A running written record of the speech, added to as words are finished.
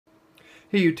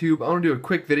Hey YouTube, I want to do a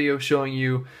quick video showing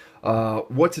you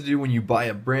what to do when you buy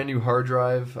a brand new hard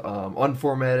drive,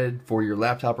 unformatted for your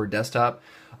laptop or desktop.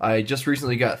 I just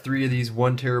recently got 3 of these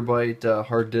 1 terabyte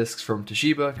hard disks from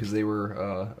Toshiba because they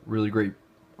were really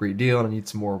great deal, and I need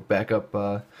some more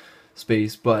backup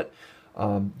space. But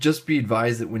just be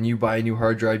advised that when you buy a new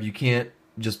hard drive, you can't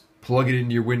just plug it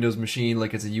into your Windows machine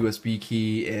like it's a USB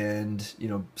key and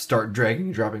start dragging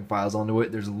and dropping files onto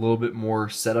it. There's a little bit more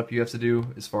setup you have to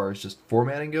do as far as just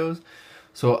formatting goes.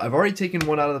 So I've already taken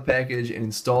one out of the package and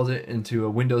installed it into a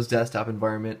Windows desktop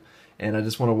environment, and I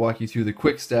just want to walk you through the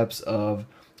quick steps of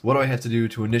what do I have to do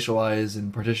to initialize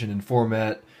and partition and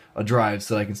format a drive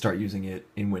so that I can start using it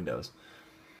in Windows.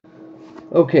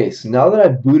 Okay, so now that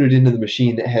I've booted into the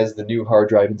machine that has the new hard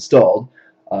drive installed,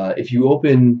 if you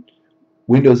open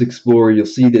Windows Explorer, you'll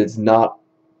see that it's not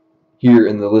here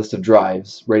in the list of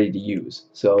drives ready to use.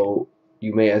 So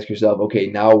you may ask yourself, okay,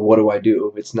 now what do I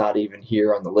do if it's not even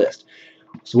here on the list?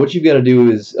 So what you've got to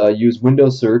do is use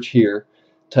Windows Search here,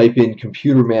 type in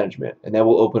Computer Management, and that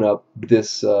will open up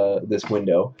this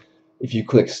window. If you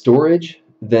click Storage,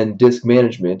 then Disk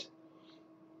Management,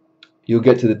 you'll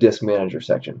get to the Disk Manager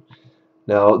section.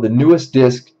 Now the newest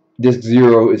disk, Disk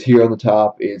 0, is here on the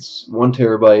top. It's 1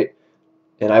 terabyte.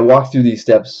 And I walked through these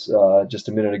steps just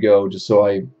a minute ago, just so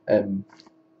I am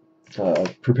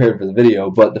prepared for the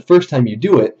video. But the first time you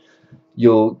do it,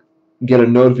 you'll get a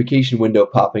notification window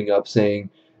popping up saying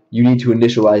you need to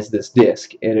initialize this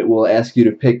disk, and it will ask you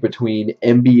to pick between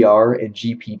MBR and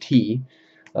GPT.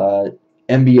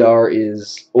 MBR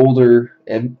is older,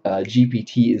 and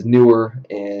GPT is newer,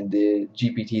 and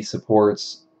GPT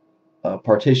supports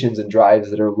partitions and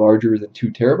drives that are larger than 2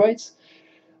 terabytes.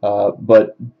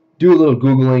 But do a little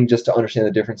Googling just to understand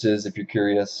the differences if you're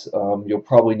curious. You'll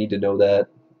probably need to know that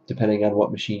depending on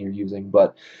what machine you're using.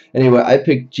 But anyway, I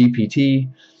picked GPT,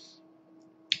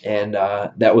 and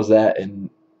that was that.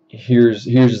 And here's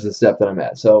the step that I'm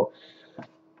at. So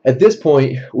at this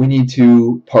point, we need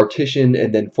to partition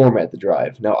and then format the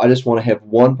drive. Now I just want to have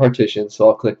one partition, so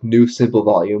I'll click New Simple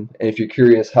Volume. And if you're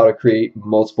curious how to create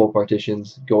multiple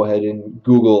partitions, go ahead and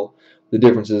Google the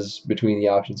differences between the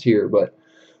options here. But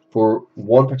for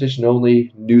one partition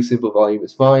only, New Simple Volume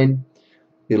is fine.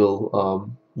 It'll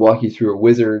walk you through a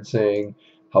wizard saying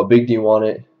how big do you want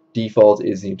it. Default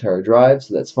is the entire drive,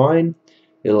 so that's fine.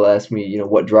 It'll ask me,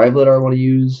 what drive letter I want to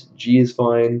use. G is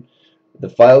fine. The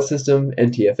file system,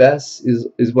 NTFS,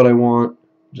 is what I want.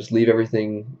 Just leave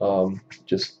everything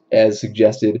just as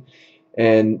suggested.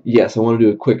 And yes, I want to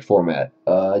do a quick format.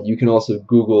 You can also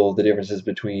Google the differences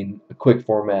between a quick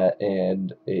format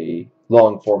and a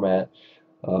long format.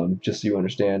 Just so you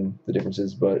understand the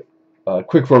differences. But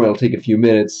quick format will take a few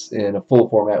minutes, and a full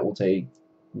format will take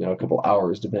a couple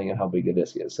hours depending on how big the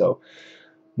disk is. So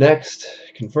next,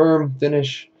 confirm,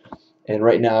 finish, and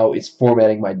right now it's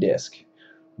formatting my disk.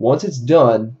 Once it's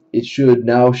done, it should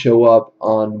now show up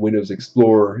on Windows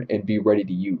Explorer and be ready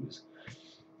to use.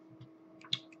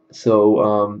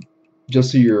 So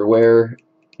just so you're aware,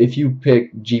 if you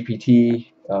pick GPT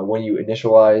when you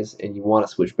initialize and you want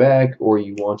to switch back, or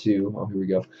you want to, oh, here we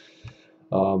go.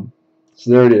 So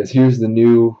there it is. Here's the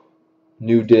new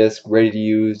disk ready to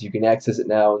use. You can access it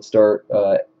now and start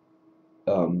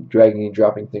dragging and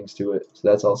dropping things to it. So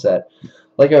that's all set.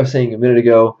 Like I was saying a minute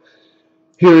ago,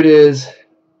 here it is.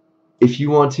 If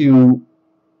you want to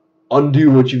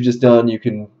undo what you've just done, you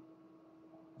can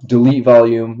delete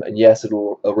volume, and yes,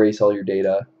 it'll erase all your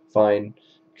data. Fine,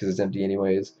 because it's empty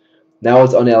anyways. Now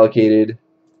it's unallocated,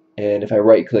 and if I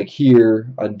right click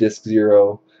here on disk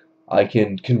 0, I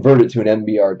can convert it to an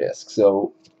MBR disk.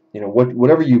 So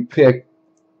whatever you pick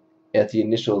at the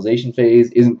initialization phase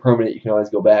isn't permanent. You can always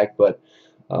go back, but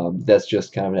that's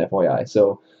just kind of an FYI.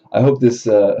 So I hope this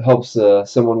helps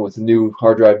someone with a new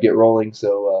hard drive get rolling.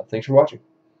 So thanks for watching.